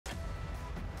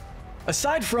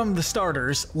Aside from the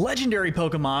starters, legendary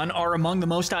Pokemon are among the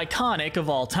most iconic of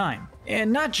all time.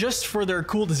 And not just for their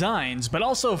cool designs, but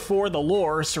also for the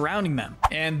lore surrounding them.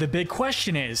 And the big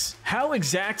question is, how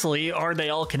exactly are they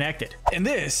all connected? And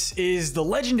this is the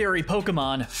legendary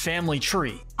Pokemon family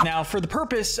tree. Now, for the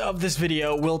purpose of this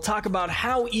video, we'll talk about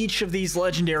how each of these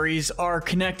legendaries are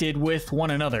connected with one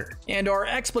another. And our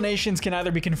explanations can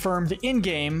either be confirmed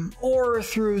in-game or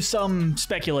through some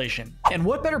speculation. And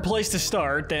what better place to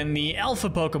start than the alpha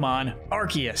Pokemon,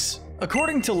 Arceus?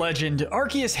 According to legend,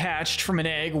 Arceus hatched from an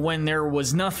egg when there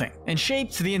was nothing, and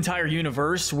shaped the entire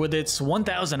universe with its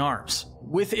 1,000 arms.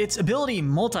 With its ability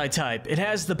Multi-Type, it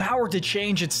has the power to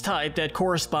change its type that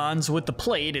corresponds with the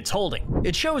plate it's holding.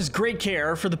 It shows great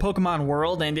care for the Pokemon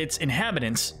world and its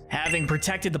inhabitants, having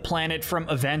protected the planet from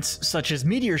events such as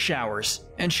meteor showers,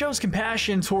 and shows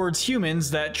compassion towards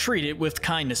humans that treat it with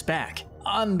kindness back.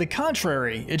 On the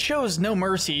contrary, it shows no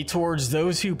mercy towards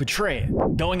those who betray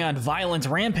it, going on violent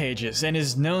rampages and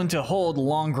is known to hold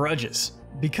long grudges.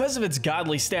 Because of its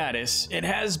godly status, it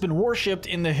has been worshipped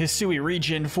in the Hisui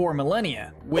region for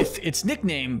millennia, with its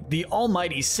nickname the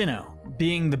Almighty Sinnoh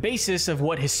being the basis of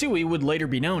what Hisui would later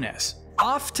be known as.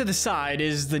 Off to the side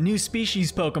is the new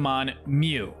species Pokemon,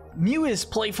 Mew. Mew is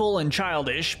playful and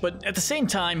childish, but at the same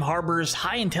time harbors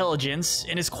high intelligence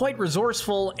and is quite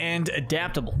resourceful and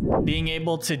adaptable, being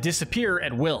able to disappear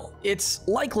at will. It's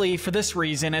likely for this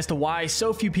reason as to why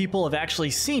so few people have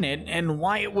actually seen it and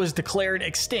why it was declared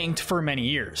extinct for many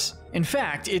years. In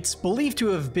fact, it's believed to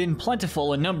have been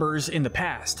plentiful in numbers in the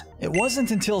past. It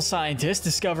wasn't until scientists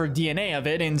discovered DNA of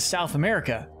it in South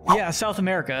America. Yeah, South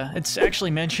America. It's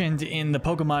actually mentioned in the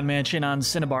Pokemon Mansion on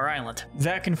Cinnabar Island.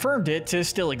 That confirmed it to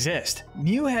still exist.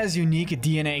 Mew has unique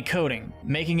DNA coding,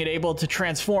 making it able to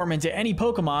transform into any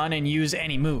Pokemon and use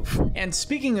any move. And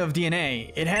speaking of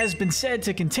DNA, it has been said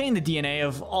to contain the DNA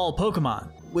of all Pokemon,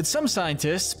 with some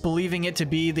scientists believing it to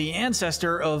be the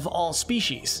ancestor of all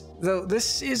species. Though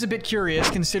this is a bit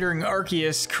curious considering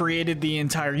Arceus created the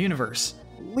entire universe,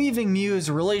 leaving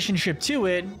Mew's relationship to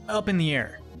it up in the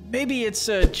air. Maybe it's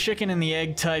a chicken and the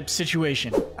egg type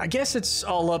situation. I guess it's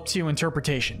all up to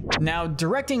interpretation. Now,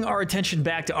 directing our attention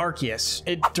back to Arceus,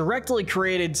 it directly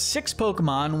created 6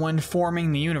 Pokemon when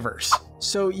forming the universe.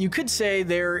 So you could say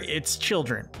they're its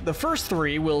children. The first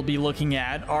 3 we'll be looking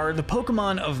at are the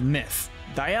Pokemon of Myth: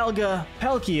 Dialga,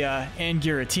 Palkia, and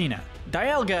Giratina.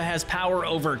 Dialga has power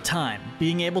over time,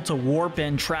 being able to warp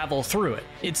and travel through it.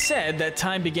 It's said that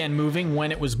time began moving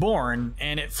when it was born,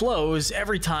 and it flows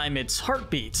every time its heart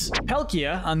beats.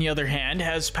 Palkia, on the other hand,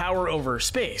 has power over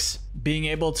space, being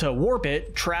able to warp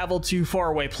it, travel to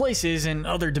faraway places and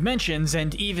other dimensions,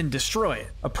 and even destroy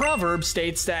it. A proverb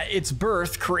states that its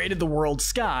birth created the world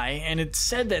sky, and it's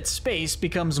said that space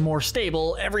becomes more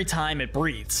stable every time it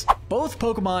breathes. Both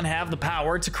Pokemon have the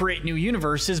power to create new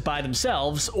universes by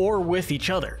themselves or with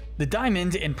each other. The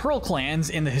Diamond and Pearl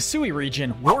clans in the Hisui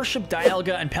region worship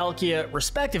Dialga and Palkia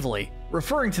respectively,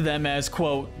 referring to them as,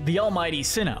 quote, the Almighty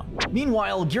Sinnoh.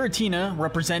 Meanwhile, Giratina,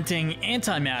 representing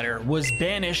antimatter, was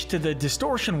banished to the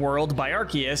Distortion world by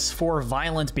Arceus for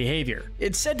violent behavior.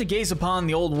 It's said to gaze upon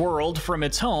the old world from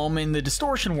its home in the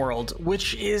Distortion world,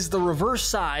 which is the reverse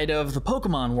side of the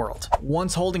Pokemon world.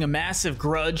 Once holding a massive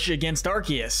grudge against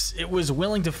Arceus, it was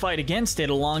willing to fight against it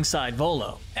alongside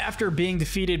Volo. After being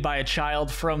defeated by a child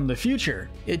from the future,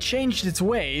 it changed its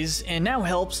ways and now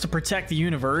helps to protect the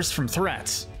universe from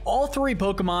threats. All 3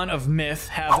 Pokemon of Myth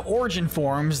have origin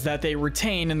forms that they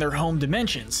retain in their home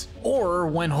dimensions, or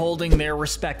when holding their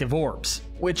respective orbs,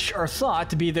 which are thought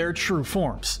to be their true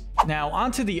forms. Now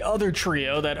onto the other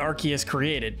trio that Arceus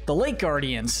created, the Lake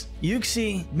Guardians,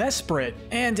 Uxie, Mesprit,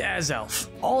 and Azelf,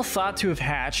 all thought to have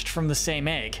hatched from the same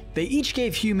egg. They each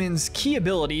gave humans key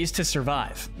abilities to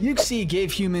survive. Uxie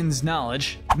gave humans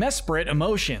knowledge, Mesprit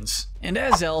emotions, and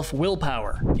Azelf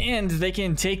willpower, and they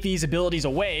can take these abilities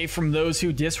away from those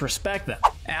who disrespect them.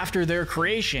 After their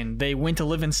creation, they went to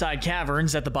live inside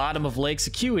caverns at the bottom of Lakes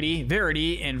Acuity,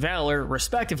 Verity, and Valor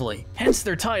respectively, hence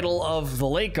their title of the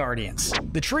Lake Guardians.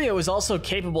 The trio is also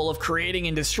capable of creating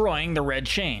and destroying the Red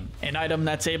Chain, an item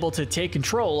that's able to take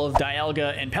control of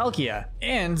Dialga and Palkia,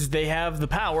 and they have the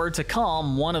power to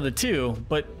calm one of the 2,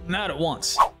 but not at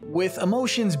once. With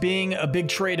emotions being a big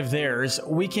trait of theirs,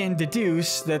 we can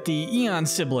deduce that the Eon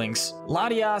siblings,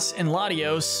 Latias and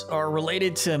Latios, are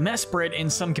related to Mesprit in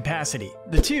some capacity.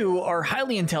 The 2 are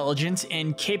highly intelligent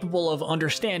and capable of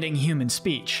understanding human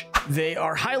speech. They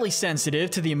are highly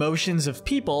sensitive to the emotions of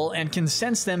people and can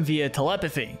sense them via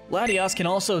telepathy. Latios can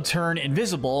also turn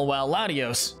invisible, while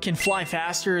Latios can fly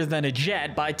faster than a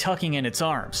jet by tucking in its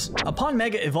arms. Upon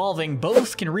Mega evolving,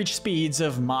 both can reach speeds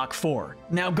of Mach 4.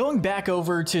 Now going back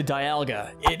over to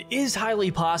Dialga, it is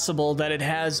highly possible that it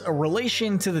has a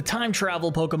relation to the time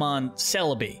travel Pokemon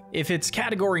Celebi, if its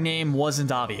category name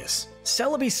wasn't obvious.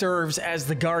 Celebi serves as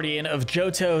the guardian of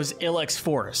Johto's Ilex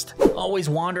Forest, always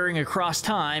wandering across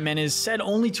time and is said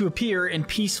only to appear in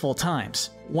peaceful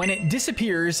times. When it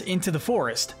disappears into the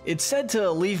forest, it's said to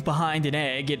leave behind an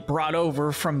egg it brought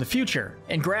over from the future,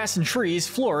 and grass and trees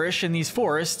flourish in these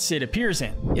forests it appears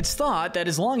in. It's thought that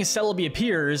as long as Celebi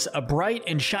appears, a bright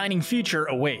and shining future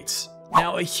awaits.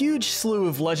 Now, a huge slew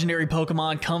of legendary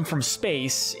Pokemon come from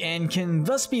space and can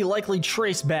thus be likely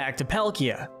traced back to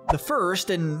Palkia. The first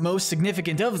and most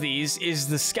significant of these is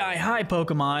the sky-high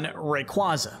Pokemon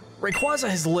Rayquaza. Rayquaza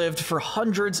has lived for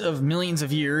hundreds of millions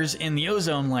of years in the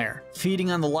ozone layer, feeding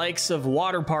on the likes of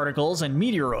water particles and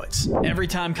meteoroids. Every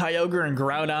time Kyogre and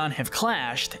Groudon have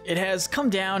clashed, it has come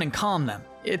down and calmed them.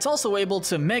 It's also able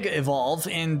to Mega Evolve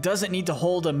and doesn't need to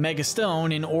hold a Mega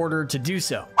Stone in order to do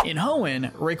so. In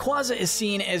Hoenn, Rayquaza is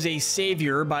seen as a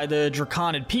savior by the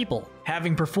Draconid people,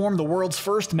 having performed the world's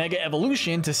first Mega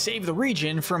Evolution to save the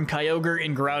region from Kyogre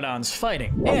and Groudon's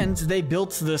fighting, and they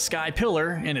built the Sky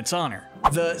Pillar in its honor.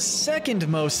 The second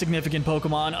most significant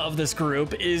Pokemon of this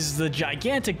group is the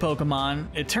gigantic Pokemon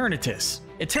Eternatus.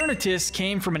 Eternatus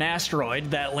came from an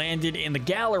asteroid that landed in the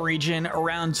Galar region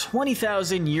around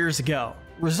 20,000 years ago,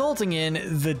 resulting in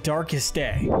the Darkest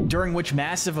Day, during which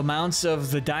massive amounts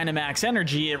of the Dynamax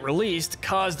energy it released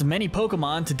caused many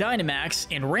Pokemon to Dynamax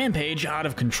and rampage out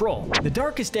of control. The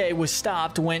Darkest Day was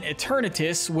stopped when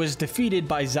Eternatus was defeated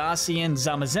by Zacian,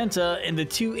 Zamazenta, and the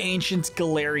two ancient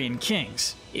Galarian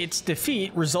kings. Its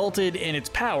defeat resulted in its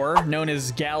power, known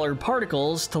as Galar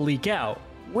Particles, to leak out,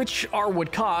 which are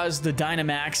what caused the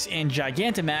Dynamax and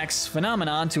Gigantamax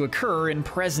phenomenon to occur in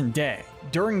present day.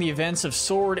 During the events of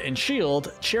Sword and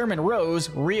Shield, Chairman Rose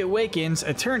reawakens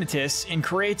Eternatus and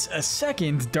creates a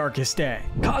second Darkest Day,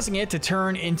 causing it to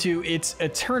turn into its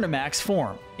Eternamax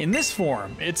form. In this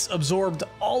form, it's absorbed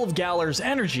all of Galar's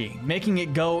energy, making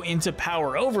it go into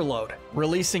power overload,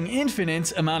 releasing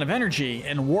infinite amount of energy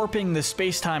and warping the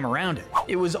space-time around it.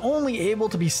 It was only able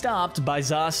to be stopped by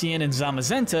Zacian and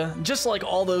Zamazenta, just like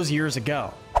all those years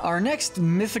ago. Our next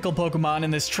mythical Pokemon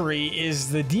in this tree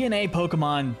is the DNA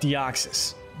Pokemon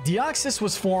Deoxys. Deoxys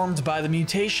was formed by the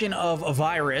mutation of a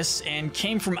virus and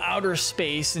came from outer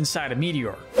space inside a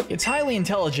meteor. It's highly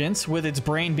intelligent, with its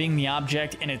brain being the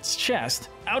object in its chest,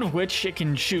 out of which it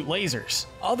can shoot lasers.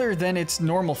 Other than its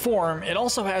normal form, it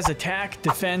also has attack,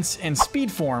 defense, and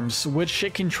speed forms, which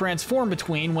it can transform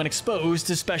between when exposed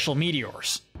to special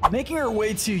meteors. Making our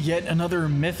way to yet another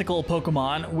mythical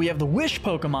Pokemon, we have the wish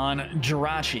Pokemon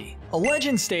Jirachi. A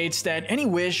legend states that any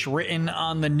wish written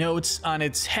on the notes on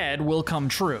its head will come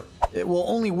true. It will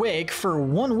only wake for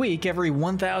 1 week every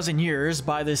 1,000 years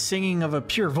by the singing of a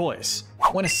pure voice.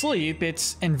 When asleep,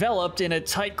 it's enveloped in a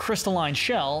tight crystalline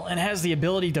shell and has the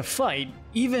ability to fight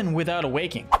even without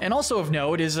awaking. And also of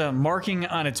note is a marking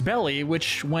on its belly,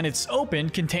 which when it's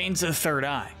opened contains a third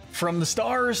eye. From the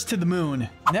stars to the moon.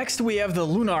 Next we have the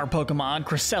lunar Pokemon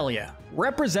Cresselia,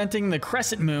 representing the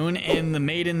crescent moon and the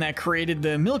maiden that created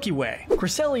the Milky Way.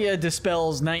 Cresselia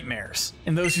dispels nightmares,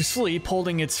 and those who sleep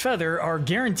holding its feather are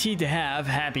guaranteed to have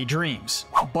happy dreams.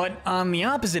 But on the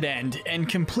opposite end, and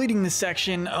completing this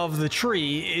section of the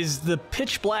tree, is the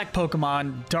pitch black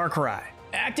Pokemon Darkrai.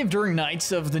 Active during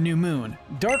nights of the new moon,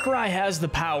 Darkrai has the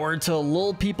power to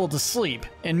lull people to sleep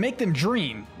and make them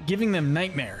dream, giving them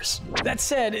nightmares. That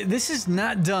said, this is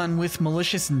not done with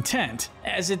malicious intent,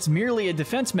 as it's merely a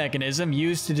defense mechanism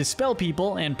used to dispel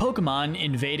people and Pokemon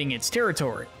invading its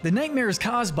territory. The nightmares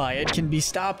caused by it can be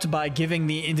stopped by giving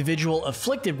the individual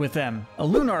afflicted with them a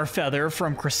lunar feather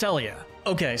from Cresselia.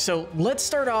 Okay, so let's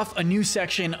start off a new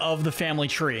section of the family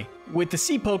tree with the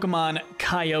sea Pokemon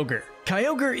Kyogre.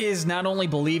 Kyogre is not only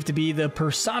believed to be the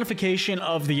personification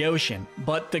of the ocean,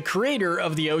 but the creator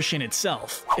of the ocean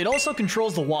itself. It also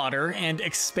controls the water and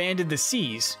expanded the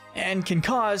seas, and can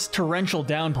cause torrential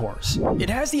downpours.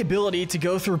 It has the ability to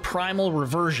go through primal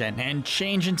reversion and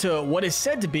change into what is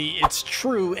said to be its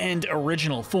true and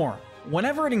original form.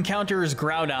 Whenever it encounters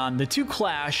Groudon, the two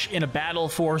clash in a battle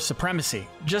for supremacy,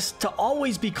 just to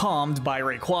always be calmed by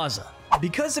Rayquaza.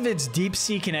 Because of its deep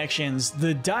sea connections,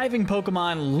 the diving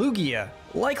Pokemon Lugia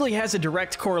likely has a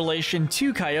direct correlation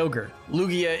to Kyogre.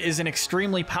 Lugia is an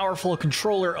extremely powerful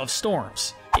controller of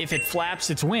storms. If it flaps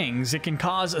its wings, it can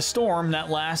cause a storm that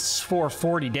lasts for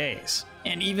 40 days.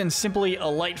 and even simply a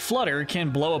light flutter can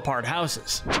blow apart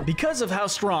houses. Because of how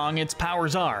strong its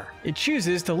powers are, it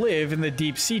chooses to live in the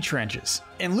deep sea trenches.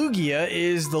 And Lugia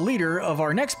is the leader of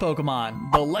our next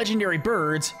Pokemon, the legendary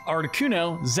birds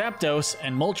Articuno, Zapdos,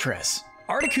 and Moltres.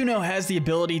 Articuno has the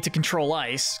ability to control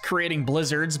ice, creating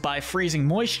blizzards by freezing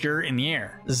moisture in the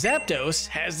air. Zapdos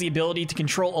has the ability to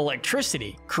control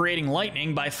electricity, creating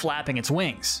lightning by flapping its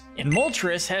wings. And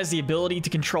Moltres has the ability to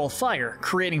control fire,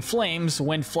 creating flames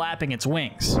when flapping its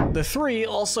wings. The three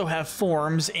also have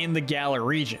forms in the Galar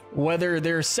region. Whether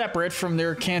they're separate from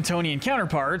their Cantonian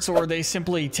counterparts or they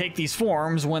simply take these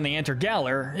forms when they enter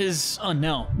Galar is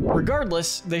unknown.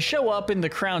 Regardless, they show up in the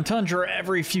Crown Tundra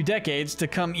every few decades to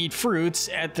come eat fruits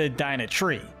at the Dyna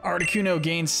tree. Articuno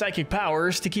gains psychic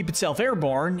powers to keep itself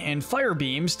airborne and fire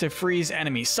beams to freeze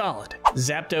enemies solid.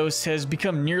 Zapdos has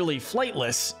become nearly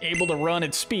flightless, able to run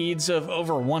at speeds of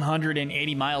over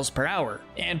 180 miles per hour,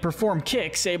 and perform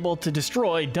kicks able to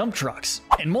destroy dump trucks.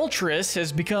 And Moltres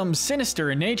has become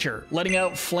sinister in nature, letting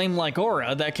out flame-like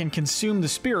aura that can consume the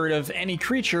spirit of any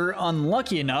creature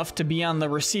unlucky enough to be on the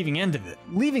receiving end of it,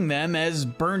 leaving them as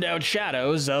burned-out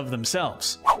shadows of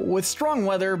themselves. With strong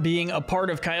weather being a part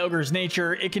of Kyogre's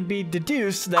nature, it can be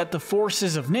deduced that the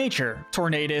forces of nature,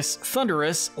 Tornadus,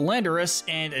 Thundurus, Landorus,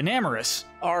 and Enamorus,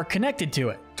 are connected to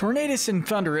it. Tornadus and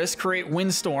Thundurus create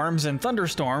windstorms and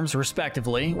thunderstorms,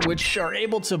 respectively, which are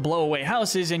able to blow away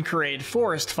houses and create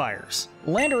forest fires.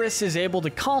 Landorus is able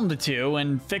to calm the two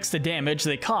and fix the damage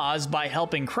they cause by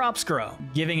helping crops grow,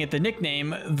 giving it the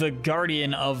nickname the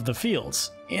Guardian of the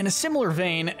Fields. In a similar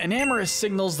vein, Enamorus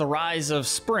signals the rise of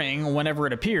spring whenever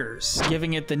it appears,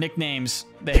 giving it the nicknames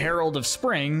the Herald of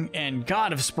Spring and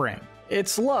God of Spring.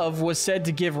 Its love was said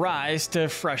to give rise to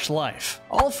fresh life.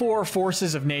 All four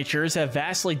forces of natures have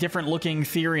vastly different looking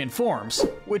Therian forms,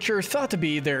 which are thought to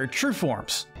be their true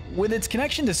forms. With its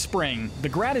connection to spring, the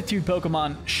gratitude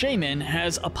Pokemon Shaman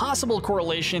has a possible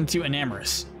correlation to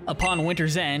Enamorus. Upon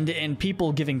winter's end and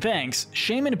people giving thanks,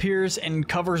 Shaman appears and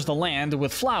covers the land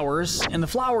with flowers, and the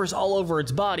flowers all over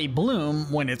its body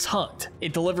bloom when it's hugged.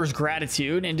 It delivers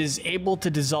gratitude and is able to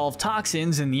dissolve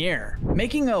toxins in the air,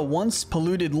 making a once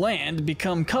polluted land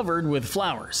become covered with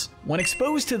flowers. When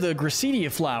exposed to the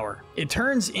Gracidia flower, it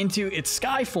turns into its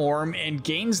sky form and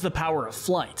gains the power of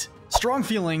flight. Strong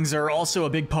feelings are also a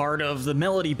big part of the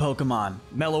Melody Pokemon,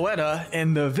 Meloetta,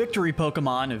 and the Victory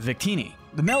Pokemon, Victini.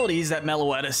 The melodies that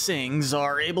Meloetta sings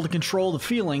are able to control the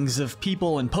feelings of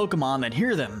people and Pokemon that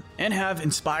hear them, and have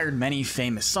inspired many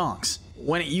famous songs.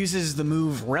 When it uses the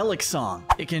move Relic Song,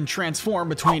 it can transform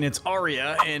between its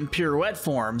aria and pirouette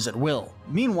forms at will.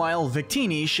 Meanwhile,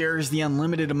 Victini shares the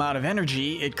unlimited amount of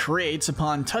energy it creates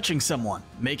upon touching someone,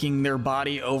 making their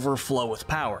body overflow with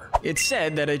power. It's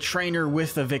said that a trainer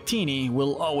with a Victini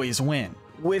will always win.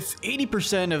 With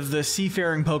 80% of the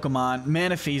seafaring Pokemon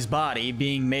Manaphy's body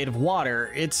being made of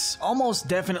water, it's almost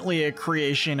definitely a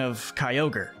creation of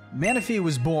Kyogre. Manaphy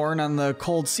was born on the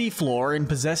cold seafloor and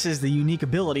possesses the unique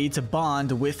ability to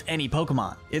bond with any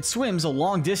Pokemon. It swims a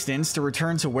long distance to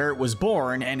return to where it was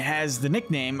born and has the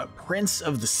nickname Prince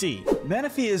of the Sea.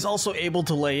 Manaphy is also able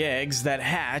to lay eggs that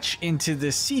hatch into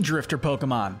the Sea Drifter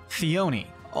Pokemon, Thione,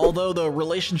 although the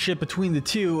relationship between the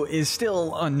two is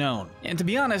still unknown. And to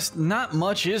be honest, not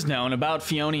much is known about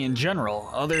Thione in general,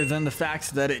 other than the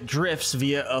fact that it drifts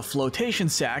via a flotation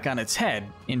sac on its head,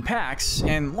 in packs,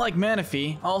 and like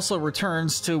Manaphy, also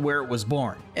returns to where it was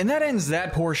born. And that ends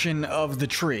that portion of the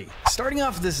tree. Starting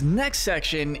off this next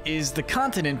section is the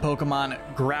continent Pokemon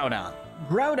Groudon.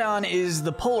 Groudon is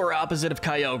the polar opposite of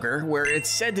Kyogre, where it's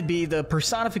said to be the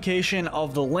personification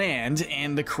of the land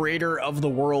and the creator of the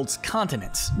world's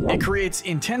continents. It creates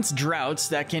intense droughts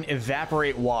that can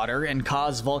evaporate water and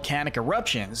cause volcanic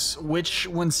eruptions, which,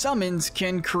 when summoned,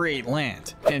 can create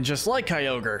land. And just like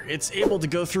Kyogre, it's able to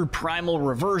go through primal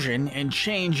reversion and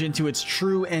change into its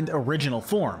true and original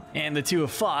form. And the two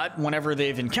have fought whenever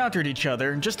they've encountered each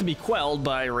other, just to be quelled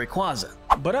by Rayquaza.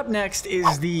 But up next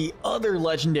is the other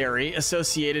legendary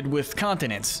associated with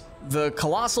continents, the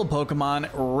colossal Pokemon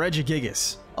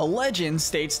Regigigas. A legend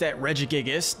states that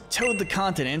Regigigas towed the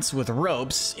continents with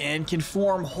ropes and can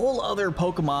form whole other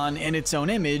Pokemon in its own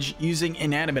image using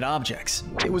inanimate objects.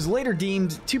 It was later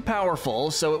deemed too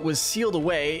powerful, so it was sealed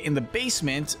away in the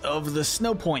basement of the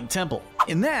Snow Point Temple.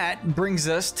 And that brings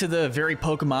us to the very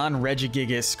Pokemon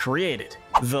Regigigas created.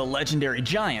 The legendary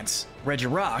giants,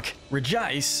 Regirock,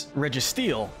 Regice,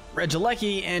 Registeel,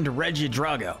 Regieleki, and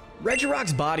Regidrago.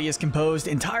 Regirock's body is composed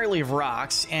entirely of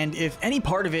rocks, and if any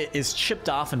part of it is chipped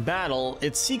off in battle,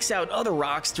 it seeks out other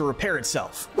rocks to repair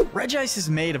itself. Regice is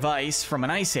made of ice from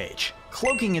an ice age.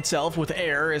 cloaking itself with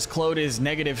air as cold as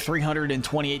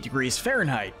 -328 degrees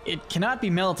Fahrenheit. It cannot be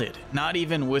melted, not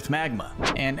even with magma,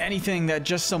 and anything that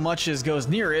just so much as goes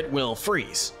near it will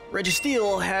freeze.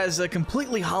 Registeel has a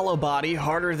completely hollow body,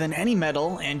 harder than any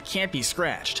metal, and can't be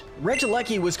scratched.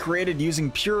 Regieleki was created using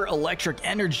pure electric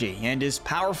energy and is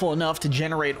powerful enough to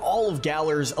generate all of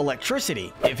Galar's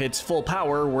electricity if its full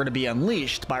power were to be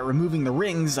unleashed by removing the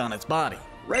rings on its body.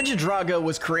 Regidrago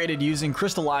was created using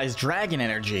crystallized dragon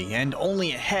energy, and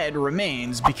only a head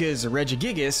remains because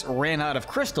Regigigas ran out of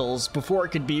crystals before it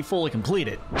could be fully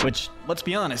completed, which, let's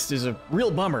be honest, is a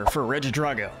real bummer for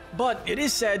Regidrago. But it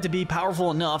is said to be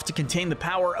powerful enough to contain the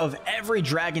power of every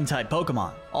dragon-type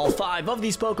Pokemon. All 5 of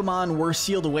these Pokemon were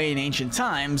sealed away in ancient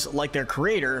times, like their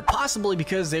creator, possibly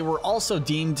because they were also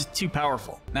deemed too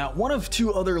powerful. Now, one of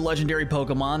 2 other legendary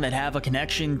Pokemon that have a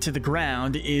connection to the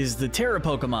ground is the Terra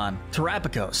Pokemon,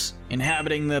 Terrapagos.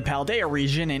 Inhabiting the Paldea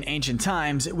region in ancient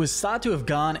times, it was thought to have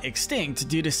gone extinct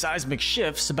due to seismic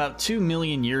shifts about 2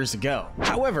 million years ago.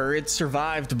 However, it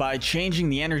survived by changing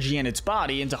the energy in its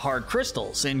body into hard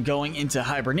crystals and going into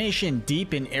hibernation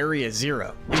deep in Area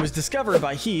Zero. It was discovered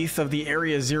by Heath of the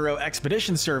Area Zero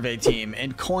Expedition Survey team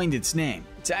and coined its name.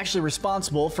 It's actually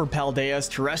responsible for Paldea's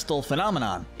terrestrial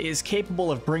phenomenon, is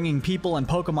capable of bringing people and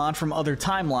Pokemon from other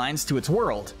timelines to its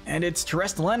world, and its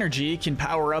terrestrial energy can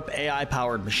power up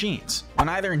AI-powered machines. When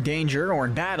either in danger or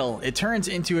in battle, it turns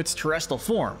into its terrestrial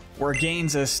form, where it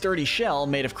gains a sturdy shell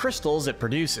made of crystals it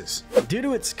produces. Due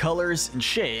to its colors and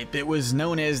shape, it was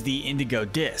known as the Indigo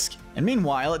Disc. And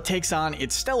meanwhile, it takes on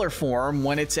its stellar form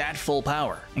when it's at full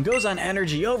power, and goes on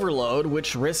energy overload,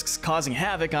 which risks causing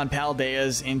havoc on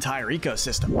Paldea's entire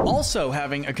ecosystem. Also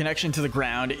having a connection to the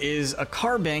ground is a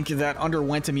Carbink that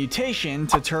underwent a mutation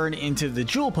to turn into the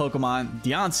jewel Pokemon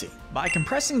Diancie. By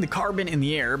compressing the carbon in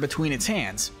the air between its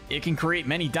hands, it can create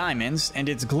many diamonds, and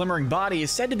its glimmering body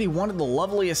is said to be one of the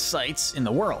loveliest sights in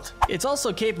the world. It's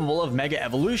also capable of Mega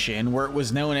Evolution, where it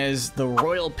was known as the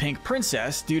Royal Pink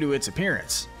Princess due to its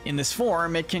appearance. In this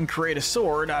form, it can create a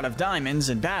sword out of diamonds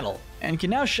in battle, and can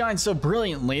now shine so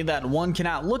brilliantly that one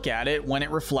cannot look at it when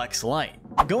it reflects light.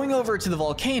 Going over to the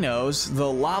volcanoes, the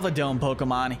Lava Dome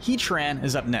Pokemon Heatran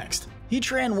is up next.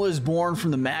 Heatran was born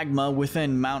from the magma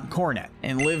within Mount Coronet,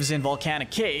 and lives in volcanic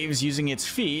caves using its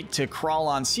feet to crawl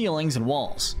on ceilings and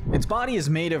walls. Its body is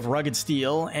made of rugged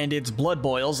steel, and its blood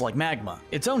boils like magma.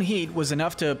 Its own heat was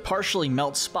enough to partially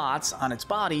melt spots on its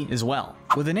body as well.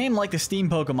 With a name like the steam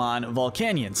Pokemon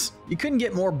Volcanions, you couldn't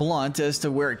get more blunt as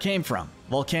to where it came from.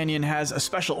 Volcanion has a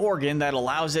special organ that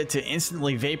allows it to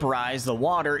instantly vaporize the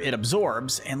water it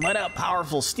absorbs and let out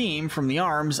powerful steam from the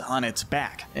arms on its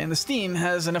back. And the steam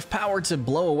has enough power to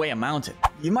blow away a mountain.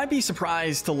 You might be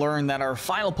surprised to learn that our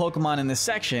final Pokemon in this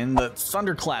section, the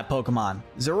Thunderclap Pokemon,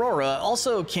 Zeraora,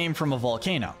 also came from a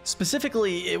volcano.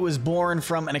 Specifically, it was born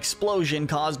from an explosion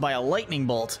caused by a lightning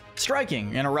bolt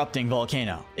striking an erupting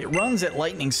volcano. It runs at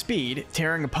lightning speed,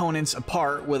 tearing opponents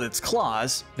apart with its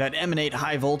claws that emanate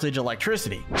high voltage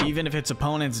electricity. Even if its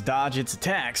opponents dodge its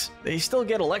attacks, they still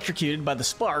get electrocuted by the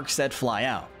sparks that fly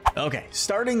out. Okay,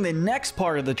 starting the next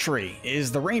part of the tree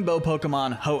is the rainbow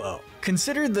Pokemon Ho-Oh.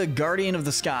 Considered the guardian of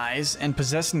the skies and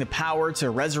possessing the power to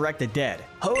resurrect the dead,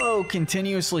 Ho-Oh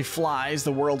continuously flies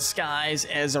the world's skies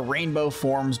as a rainbow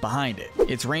forms behind it.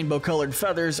 Its rainbow-colored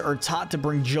feathers are taught to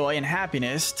bring joy and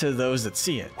happiness to those that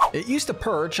see it. It used to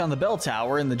perch on the bell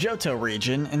tower in the Johto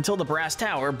region until the brass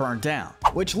tower burned down.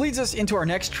 Which leads us into our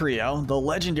next trio, the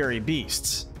legendary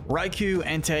beasts. Raikou,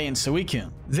 Entei, and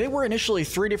Suicune. They were initially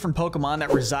 3 different Pokemon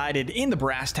that resided in the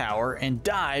Brass Tower and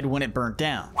died when it burnt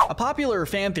down. A popular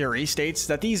fan theory states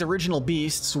that these original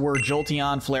beasts were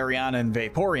Jolteon, Flareon, and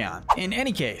Vaporeon. In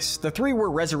any case, the 3 were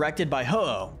resurrected by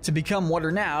Ho-Oh to become what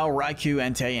are now Raikou,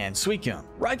 Entei, and Suicune.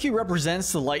 Raikou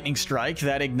represents the lightning strike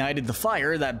that ignited the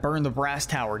fire that burned the Brass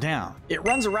Tower down. It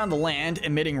runs around the land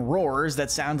emitting roars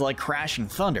that sound like crashing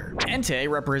thunder. Entei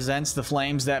represents the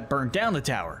flames that burned down the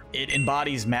tower. It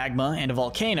embodies magma, and a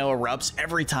volcano erupts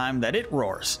every time that it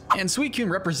roars. And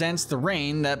Suicune represents the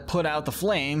rain that put out the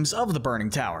flames of the burning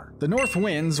tower. The north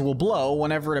winds will blow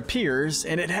whenever it appears,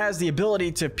 and it has the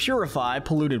ability to purify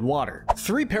polluted water.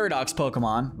 3 Paradox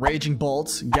Pokemon, Raging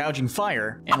Bolt, Gouging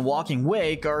Fire, and Walking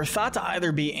Wake, are thought to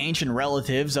either be ancient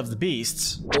relatives of the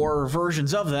beasts, or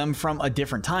versions of them from a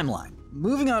different timeline.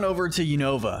 Moving on over to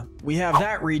Unova, we have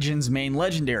that region's main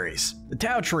legendaries, the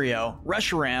Tau Trio,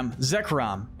 Reshiram,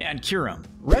 Zekrom, and Kyurem.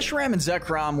 Reshiram and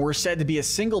Zekrom were said to be a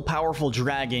single powerful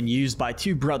dragon used by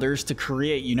two brothers to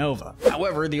create Unova.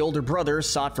 However, the older brother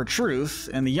sought for truth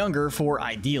and the younger for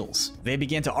ideals. They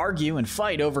began to argue and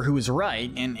fight over who was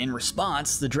right, and in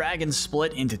response, the dragons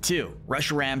split into two,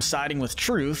 Reshiram siding with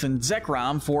truth and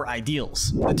Zekrom for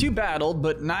ideals. The two battled,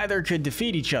 but neither could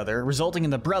defeat each other, resulting in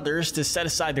the brothers to set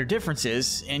aside their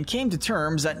differences and came to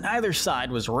terms that neither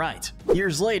side was right.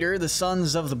 Years later, the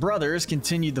sons of the brothers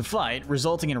continued the fight,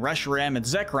 resulting in Reshiram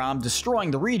and Zekrom destroying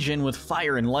the region with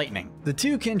fire and lightning. The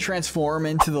two can transform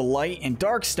into the light and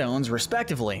dark stones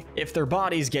respectively if their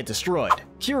bodies get destroyed.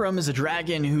 Kyurem is a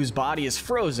dragon whose body is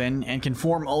frozen and can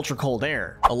form ultra cold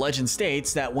air. A legend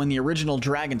states that when the original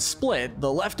dragon split,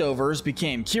 the leftovers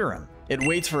became Kyurem. It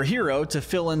waits for a hero to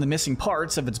fill in the missing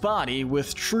parts of its body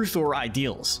with truth or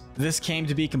ideals. This came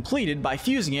to be completed by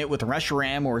fusing it with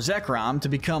Reshiram or Zekrom to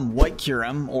become White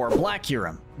Kyurem or Black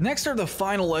Kyurem. Next are the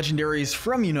final legendaries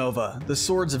from Unova, the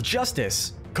Swords of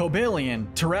Justice, Cobalion,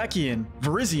 Terrakion,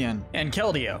 Virizion, and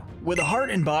Keldeo. With a heart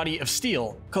and body of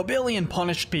steel, Cobalion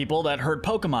punished people that hurt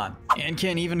Pokemon, and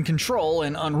can even control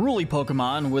an unruly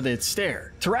Pokemon with its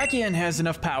stare. Terrakion has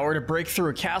enough power to break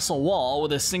through a castle wall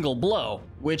with a single blow,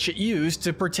 which it used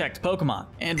to protect Pokemon.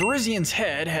 And Virizion's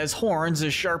head has horns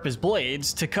as sharp as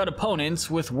blades to cut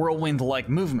opponents with whirlwind-like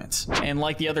movements. And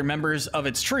like the other members of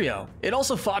its trio, it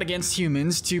also fought against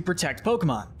humans to protect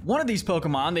Pokemon. One of these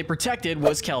Pokemon they protected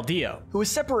was Keldeo, who was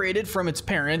separated from its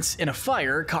parents in a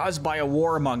fire caused by a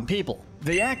war among people.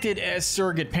 They acted as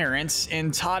surrogate parents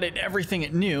and taught it everything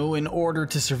it knew in order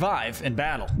to survive in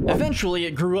battle. Eventually,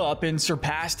 it grew up and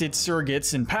surpassed its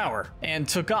surrogates in power, and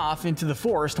took off into the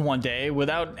forest one day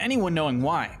without anyone knowing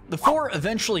why. The four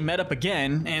eventually met up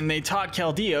again, and they taught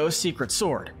Keldeo Secret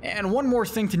Sword. And one more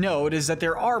thing to note is that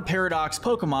there are paradox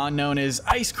Pokemon known as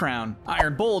Ice Crown,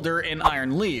 Iron Boulder, and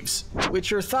Iron Leaves,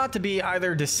 which are thought to be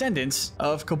either descendants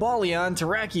of Cobalion,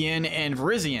 Terrakion, and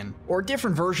Virizion, or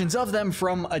different versions of them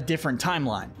from a different timeline.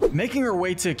 Making our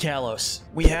way to Kalos,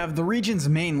 we have the region's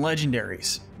main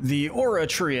legendaries, the Aura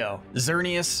Trio,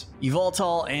 Xerneas,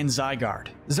 Yveltal, and Zygarde.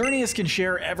 Xerneas can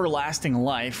share everlasting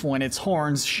life when its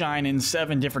horns shine in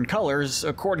 7 different colors,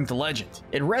 according to legend.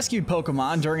 It rescued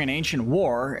Pokemon during an ancient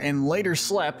war and later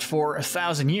slept for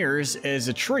 1,000 years as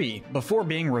a tree before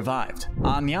being revived.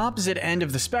 On the opposite end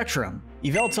of the spectrum,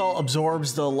 Yveltal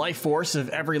absorbs the life force of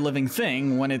every living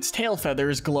thing when its tail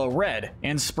feathers glow red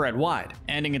and spread wide,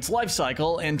 ending its life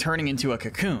cycle and turning into a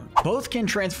cocoon. Both can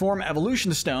transform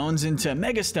evolution stones into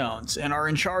Mega Stones and are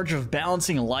in charge of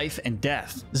balancing life and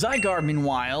death. Zygarde,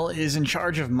 meanwhile, is in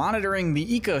charge of monitoring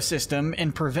the ecosystem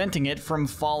and preventing it from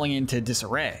falling into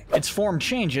disarray. Its form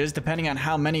changes depending on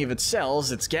how many of its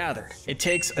cells it's gathered. It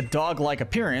takes a dog-like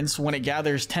appearance when it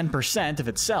gathers 10% of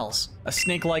its cells, a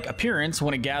snake-like appearance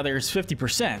when it gathers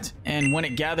 50%, and when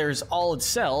it gathers all its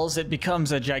cells, it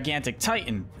becomes a gigantic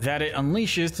titan that it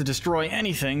unleashes to destroy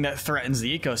anything that threatens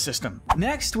the ecosystem.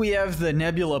 Next, we have the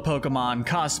Nebula Pokemon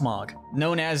Cosmog,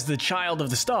 known as the Child of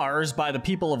the Stars by the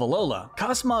people of Alola.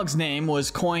 Cosmog's name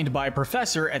was coined by a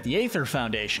professor at the Aether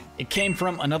Foundation. It came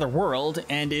from another world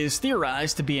and is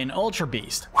theorized to be an Ultra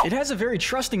Beast. It has a very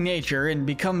trusting nature and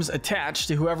becomes attached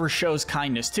to whoever shows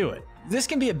kindness to it. This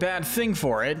can be a bad thing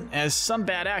for it, as some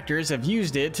bad actors have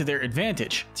used it to their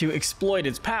advantage, to exploit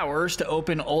its powers to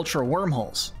open ultra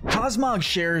wormholes. Cosmog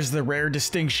shares the rare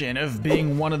distinction of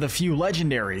being one of the few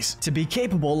legendaries to be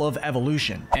capable of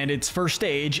evolution, and its first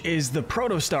stage is the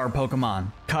Protostar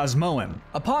Pokemon, Cosmoem.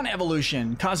 Upon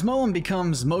evolution, Cosmoem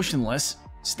becomes motionless,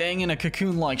 staying in a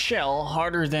cocoon-like shell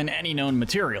harder than any known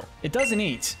material. It doesn't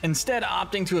eat, instead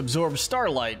opting to absorb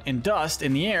starlight and dust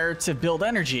in the air to build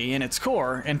energy in its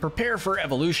core and prepare for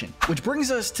evolution. Which brings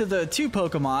us to the two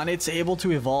Pokemon it's able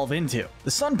to evolve into,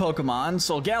 the Sun Pokemon,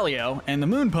 Solgaleo, and the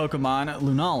Moon Pokemon,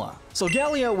 Lunala.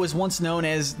 Solgaleo was once known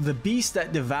as the beast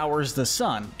that devours the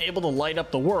sun, able to light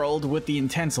up the world with the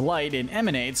intense light it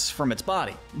emanates from its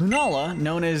body. Lunala,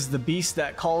 known as the beast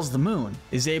that calls the moon,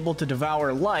 is able to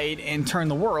devour light and turn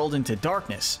the world into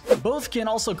darkness. Both can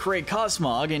also create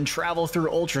Cosmog and travel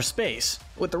through ultra space,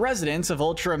 with the residents of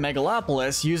Ultra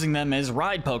Megalopolis using them as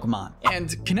ride Pokemon.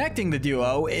 And connecting the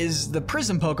duo is the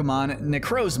Prism Pokemon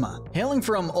Necrozma. Hailing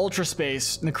from Ultra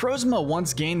Space, Necrozma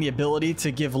once gained the ability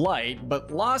to give light,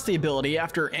 but lost the ability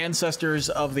after ancestors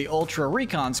of the Ultra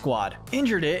Recon Squad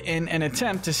injured it in an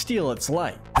attempt to steal its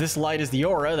light. This light is the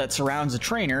aura that surrounds a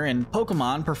trainer and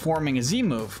Pokemon performing a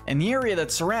Z-move, and the area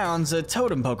that surrounds a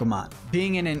totem Pokemon.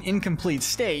 Being in an incomplete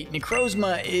state,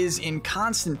 Necrozma is in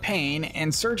constant pain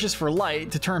and searches for light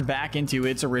to turn back into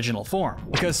its original form.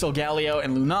 Because Solgaleo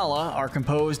and Lunala are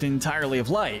composed entirely of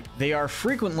light, they are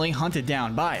frequently hunted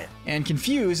down by it, and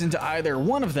confused into either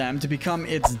one of them to become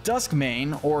its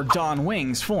Duskmane or Dawn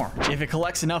Wings form. If it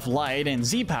collects enough light and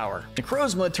Z-power,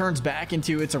 Necrozma turns back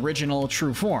into its original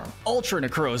true form, Ultra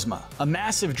Necrozma, a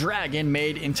massive dragon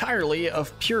made entirely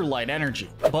of pure light energy.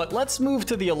 But let's move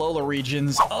to the Alola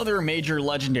region's other major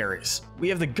legendaries. We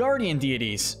have the Guardian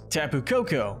deities, Tapu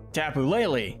Koko, Tapu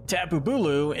Lele, Tapu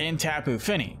Bulu, and Tapu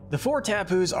Fini. The 4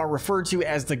 Tapus are referred to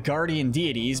as the Guardian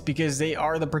deities because they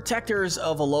are the protectors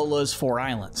of Alola's 4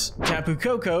 islands. Tapu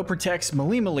Koko protects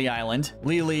Malimali Island,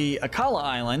 Lili Akala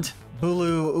Island,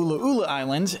 Bulu Ula Ula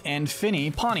Island, and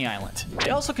Fini Pawnee Island. They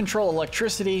also control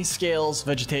electricity, scales,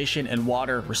 vegetation, and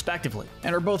water, respectively,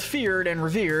 and are both feared and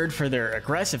revered for their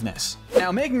aggressiveness.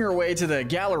 Now, making our way to the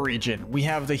Galar region, we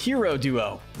have the hero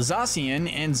duo,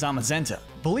 Zacian and Zamazenta.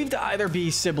 Believed to either be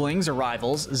siblings or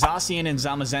rivals, Zacian and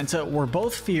Zamazenta were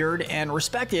both feared and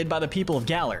respected by the people of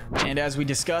Galar, and as we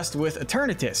discussed with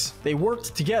Eternatus, they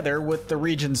worked together with the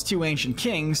region's 2 ancient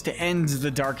kings to end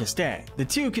the darkest day. The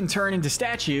 2 can turn into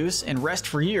statues and rest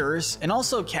for years, and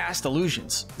also cast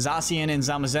illusions. Zacian and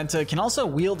Zamazenta can also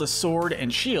wield a sword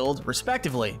and shield,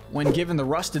 respectively, when given the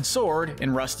rusted sword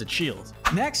and rusted shield.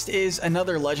 Next is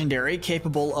another legendary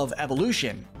capable of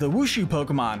evolution, the Wushu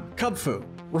Pokemon, Kubfu.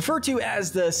 Referred to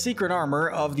as the secret armor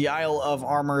of the Isle of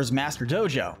Armor's Master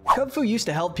Dojo, Kubfu used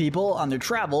to help people on their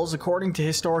travels according to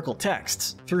historical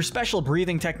texts. Through special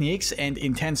breathing techniques and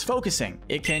intense focusing,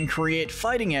 it can create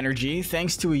fighting energy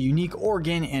thanks to a unique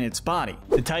organ in its body.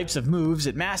 The types of moves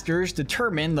it masters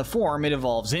determine the form it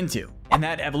evolves into. And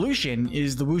that evolution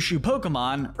is the Wushu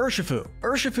Pokemon, Urshifu.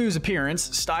 Urshifu's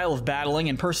appearance, style of battling,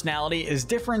 and personality is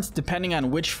different depending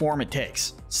on which form it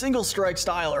takes. Single strike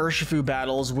style Urshifu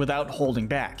battles without holding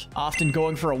back, often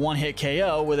going for a one-hit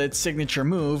KO with its signature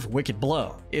move, Wicked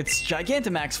Blow. Its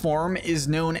Gigantamax form is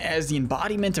known as the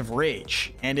embodiment of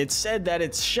rage, and it's said that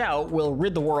its shout will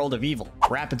rid the world of evil.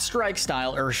 Rapid strike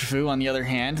style Urshifu, on the other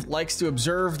hand, likes to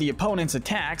observe the opponent's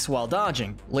attacks while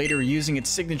dodging, later using its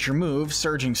signature move,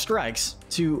 Surging Strikes,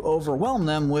 to overwhelm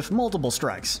them with multiple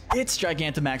strikes. Its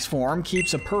Gigantamax form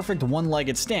keeps a perfect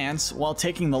one-legged stance while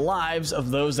taking the lives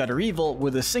of those that are evil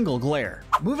with a single glare.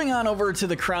 Moving on over to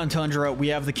the Crown Tundra, we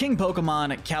have the King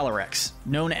Pokemon, Calyrex.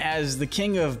 Known as the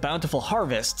King of Bountiful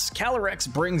Harvests,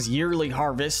 Calyrex brings yearly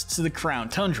harvests to the Crown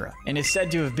Tundra, and is said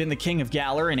to have been the King of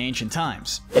Galar in ancient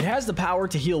times. It has the power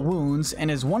to heal wounds, and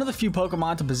is one of the few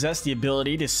Pokemon to possess the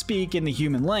ability to speak in the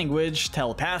human language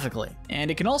telepathically.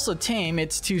 And it can also tame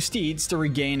its 2 steeds to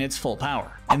regain its full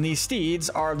power. And these steeds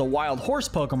are the wild horse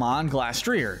Pokemon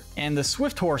Glastrier and the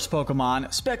swift horse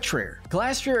Pokemon Spectrier.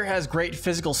 Glastrier has great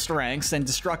physical strengths and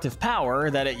destructive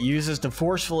power that it uses to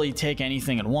forcefully take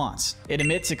anything it wants. It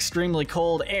emits extremely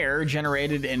cold air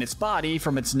generated in its body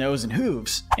from its nose and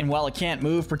hooves, and while it can't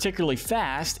move particularly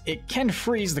fast, it can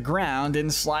freeze the ground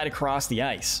and slide across the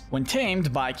ice. When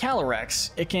tamed by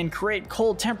Calyrex, it can create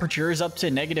cold temperatures up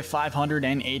to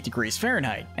 -508 degrees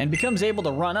Fahrenheit, and becomes able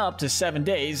to run up to 7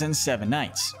 days and 7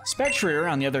 nights. Spectrier,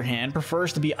 on the other hand,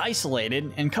 prefers to be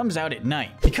isolated and comes out at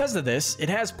night. Because of this, it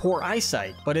has poor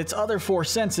eyesight, but its other 4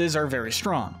 senses are very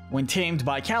strong. When tamed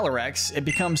by Calyrex, it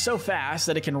becomes so fast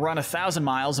that it can run 1,000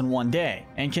 miles in 1 day,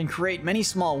 and can create many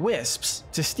small wisps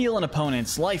to steal an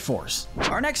opponent's life force.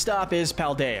 Our next stop is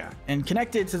Paldea, and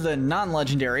connected to the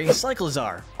non-legendary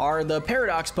Cyclizar are the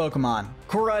Paradox Pokemon,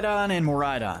 Koraidon and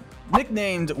Miraidon.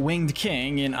 Nicknamed Winged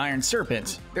King and Iron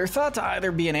Serpent, they're thought to either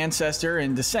be an ancestor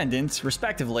and descendant,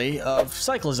 respectively, of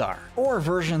Cyclizar, or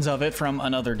versions of it from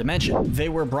another dimension. They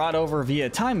were brought over via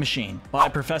time machine by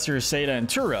Professors Seda and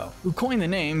Turo, who coined the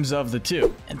names of the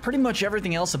 2, and pretty much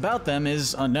everything else about them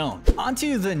is unknown.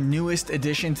 Onto the newest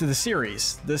addition to the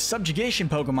series, the subjugation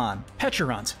Pokemon,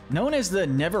 Pecharunt. Known as the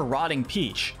Never-Rotting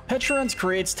Peach, Pecharunt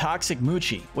creates toxic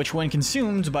Muchi, which when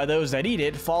consumed by those that eat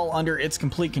it fall under its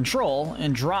complete control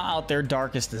and draw out their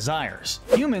darkest desires.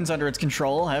 Humans under its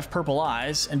control have purple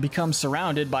eyes and become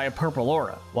surrounded by a purple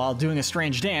aura, while doing a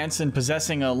strange dance and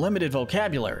possessing a limited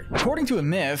vocabulary. According to a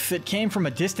myth, it came from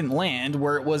a distant land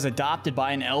where it was adopted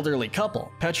by an elderly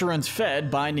couple. Pecharunt fed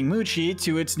Binding Muchi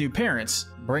to its new parents,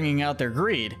 bringing out their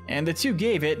greed, and the 2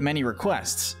 gave it many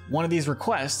requests. One of these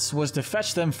requests was to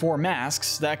fetch them 4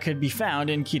 masks that could be found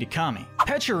in Kitakami.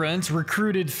 Petulant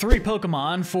recruited 3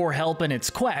 Pokemon for help in its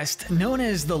quest, known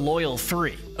as the Loyal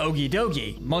Three: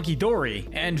 Okidogi, Munkidori,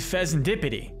 and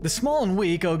Fezandipiti. The small and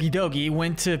weak Okidogi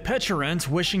went to Petulant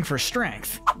wishing for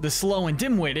strength. The slow and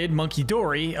dim-witted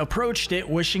Munkidori approached it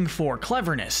wishing for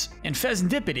cleverness, and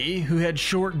Fezandipiti, who had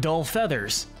short, dull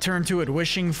feathers, turned to it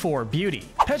wishing for beauty.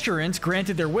 Petulant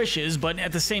granted their wishes, but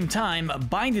at the same time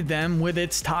binded them with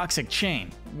its toxic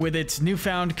chain. With its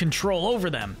newfound control over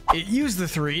them, it used the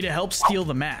 3 to help steal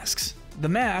the masks. The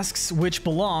masks, which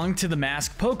belonged to the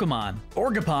masked Pokemon,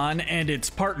 Orgapon and its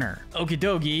partner,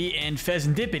 Okidogi and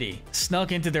Fezandipiti,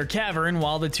 snuck into their cavern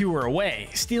while the 2 were away,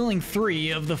 stealing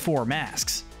 3 of the 4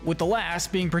 masks, with the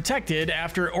last being protected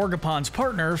after Orgapon's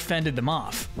partner fended them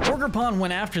off. Orgapon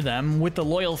went after them, with the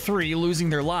Loyal 3 losing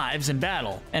their lives in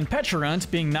battle, and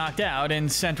Petulant being knocked out and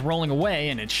sent rolling away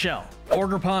in its shell.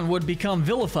 Orgapon would become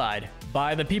vilified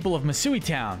by the people of Masui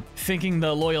Town, thinking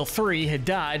the Loyal 3 had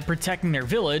died protecting their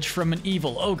village from an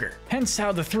evil ogre, hence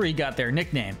how the 3 got their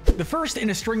nickname. The first in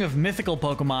a string of mythical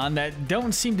Pokemon that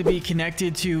don't seem to be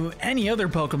connected to any other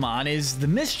Pokemon is the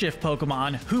mischief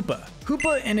Pokemon Hoopa.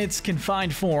 Hoopa in its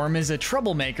confined form is a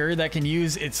troublemaker that can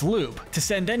use its loop to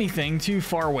send anything to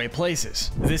faraway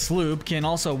places. This loop can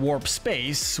also warp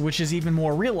space, which is even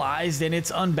more realized in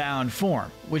its unbound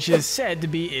form, which is said to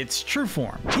be its true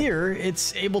form. Here,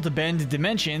 it's able to bend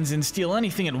dimensions and steal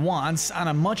anything it wants on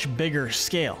a much bigger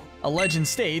scale. A legend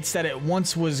states that it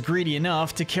once was greedy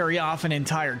enough to carry off an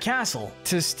entire castle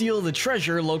to steal the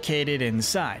treasure located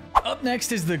inside. Up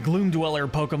next is the Gloom Dweller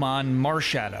Pokemon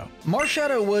Marshadow.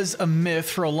 Marshadow was a myth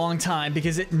for a long time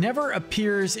because it never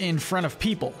appears in front of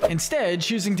people, instead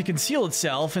choosing to conceal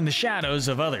itself in the shadows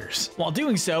of others. While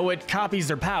doing so, it copies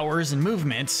their powers and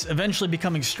movements, eventually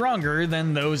becoming stronger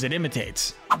than those it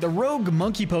imitates. The rogue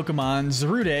monkey Pokemon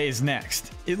Zarude is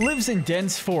next. It lives in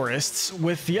dense forests,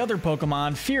 with the other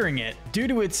Pokemon fearing it due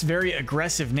to its very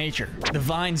aggressive nature. The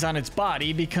vines on its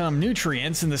body become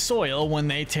nutrients in the soil when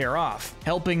they tear off,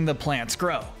 helping the plants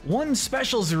grow. One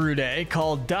special Zarude,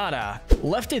 called Dada,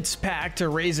 left its pack to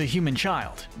raise a human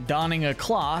child, donning a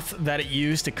cloth that it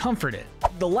used to comfort it.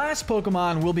 The last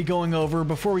Pokemon we'll be going over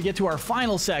before we get to our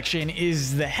final section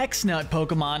is the Hexnut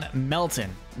Pokemon Melton.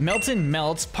 Melton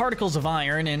melts particles of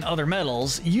iron and other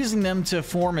metals, using them to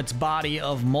form its body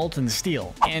of molten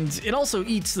steel, and it also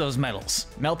eats those metals.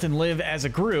 Melton live as a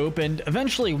group, and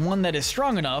eventually one that is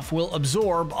strong enough will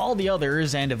absorb all the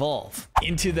others and evolve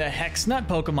into the Hexnut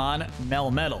Pokemon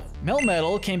Melmetal.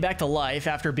 Melmetal came back to life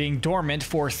after being dormant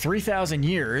for 3,000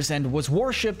 years and was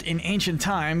worshipped in ancient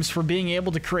times for being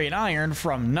able to create iron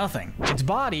from nothing. Its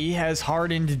body has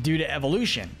hardened due to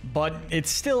evolution, but it's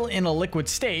still in a liquid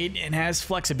state and has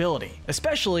flexibility,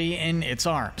 especially in its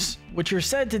arms, which are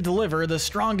said to deliver the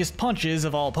strongest punches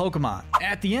of all Pokemon.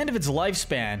 At the end of its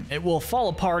lifespan, it will fall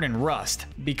apart and rust,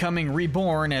 becoming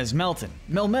reborn as Melton.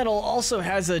 Melmetal also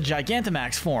has a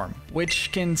Gigantamax form,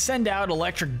 which can send out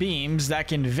electric beams that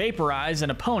can vaporize an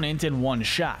opponent in one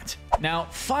shot. Now,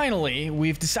 finally,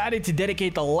 we've decided to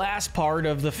dedicate the last part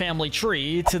of the family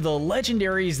tree to the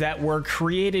legendaries that were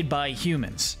created by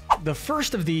humans. The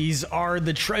first of these are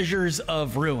the Treasures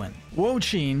of Ruin: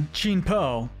 Wo-Chin,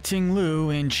 Chin-Po, Ting-Lu,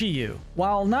 and Chi-Yu.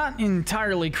 While not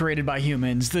entirely created by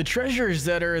humans, the treasures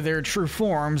that are their true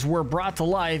forms were brought to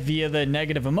life via the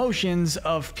negative emotions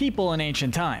of people in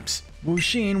ancient times.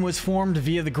 Wo-Chin was formed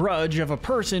via the grudge of a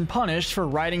person punished for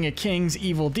writing a king's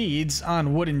evil deeds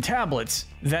on wooden tablets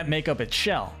that make up its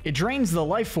shell. It drains the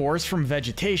life force from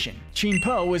vegetation.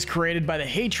 Chin-Po was created by the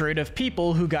hatred of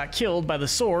people who got killed by the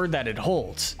sword that it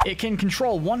holds. It can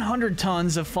control 100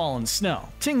 tons of fallen snow.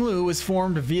 Ting-Lu was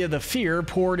formed via the fear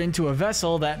poured into a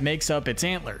vessel that makes up its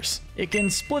antlers. It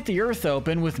can split the earth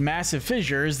open with massive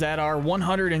fissures that are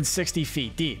 160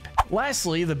 feet deep.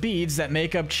 Lastly, the beads that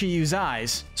make up Chi-Yu's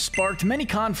eyes sparked many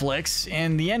conflicts,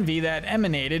 and the envy that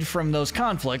emanated from those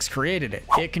conflicts created it.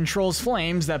 It controls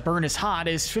flames that burn as hot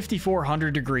as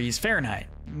 5,400 degrees Fahrenheit.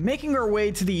 Making our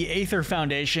way to the Aether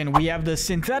Foundation, we have the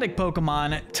synthetic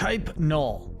Pokemon Type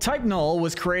Null. Type Null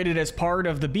was created as part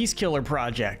of the Beast Killer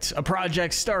Project, a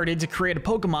project started to create a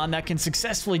Pokemon that can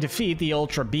successfully defeat the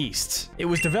Ultra Beasts. It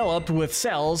was developed with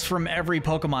cells from every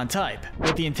Pokemon type,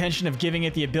 with the intention of giving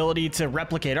it the ability to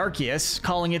replicate Arceus,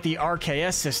 calling it the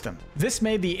RKS system. This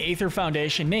made the Aether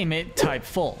Foundation name it Type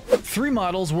Full. 3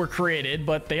 models were created,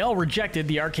 but they all rejected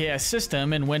the RKS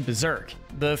system and went berserk.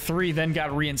 The three then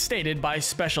got reinstated by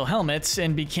special helmets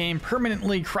and became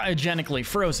permanently cryogenically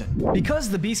frozen. Because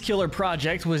the Beast Killer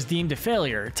project was deemed a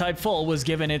failure, Type Full was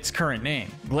given its current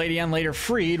name. Gladion later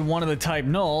freed one of the Type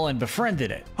Null and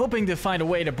befriended it, hoping to find a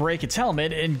way to break its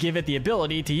helmet and give it the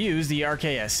ability to use the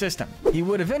Arceus system. He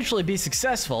would eventually be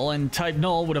successful, and Type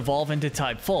Null would evolve into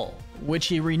Type Full, which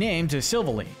he renamed to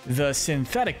Silvally, the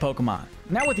synthetic Pokemon.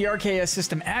 Now with the Arceus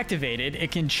system activated,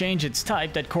 it can change its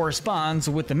type that corresponds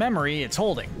with the memory it's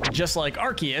holding, just like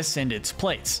Arceus and its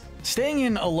plates. Staying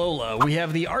in Alola, we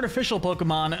have the artificial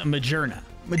Pokemon Magearna.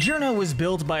 Magearna was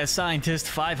built by a scientist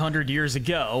 500 years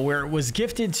ago, where it was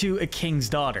gifted to a king's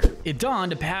daughter. It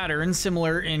donned a pattern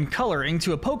similar in coloring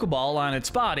to a Pokeball on its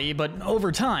body, but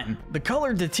over time, the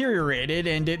color deteriorated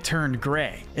and it turned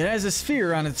gray. It has a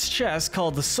sphere on its chest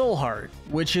called the Soul Heart,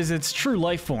 which is its true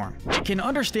life form. It can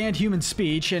understand human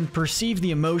speech and perceive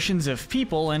the emotions of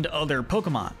people and other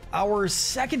Pokemon. Our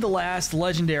second to last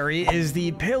legendary is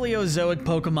the Paleozoic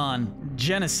Pokemon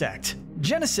Genesect.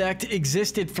 Genesect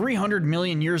existed 300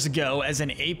 million years ago as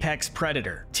an apex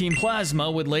predator. Team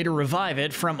Plasma would later revive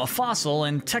it from a fossil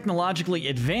and technologically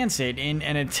advance it in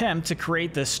an attempt to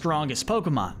create the strongest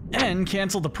Pokemon. N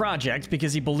canceled the project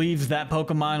because he believed that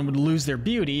Pokemon would lose their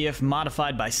beauty if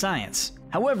modified by science.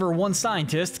 However, one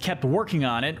scientist kept working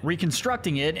on it,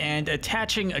 reconstructing it, and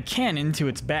attaching a cannon to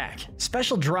its back.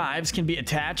 Special drives can be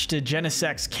attached to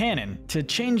Genesect's cannon to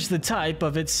change the type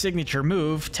of its signature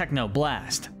move, Techno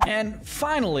Blast. And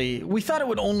finally, we thought it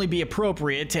would only be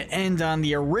appropriate to end on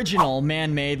the original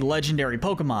man-made legendary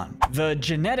Pokemon, the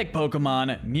genetic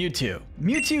Pokemon Mewtwo.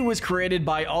 Mewtwo was created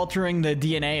by altering the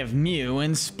DNA of Mew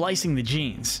and splicing the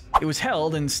genes. It was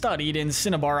held and studied in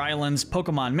Cinnabar Island's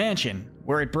Pokemon Mansion,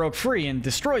 where it broke free and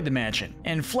destroyed the mansion,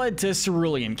 and fled to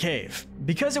Cerulean Cave.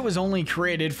 Because it was only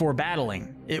created for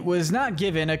battling, it was not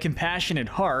given a compassionate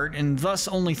heart and thus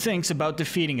only thinks about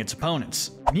defeating its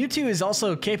opponents. Mewtwo is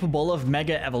also capable of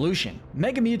Mega Evolution.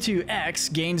 Mega Mewtwo X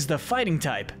gains the Fighting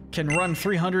type, can run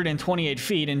 328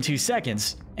 feet in 2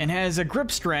 seconds, and has a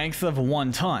grip strength of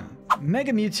 1 ton.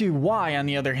 Mega Mewtwo Y, on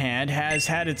the other hand, has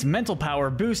had its mental power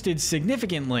boosted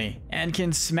significantly and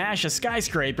can smash a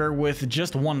skyscraper with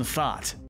just one thought.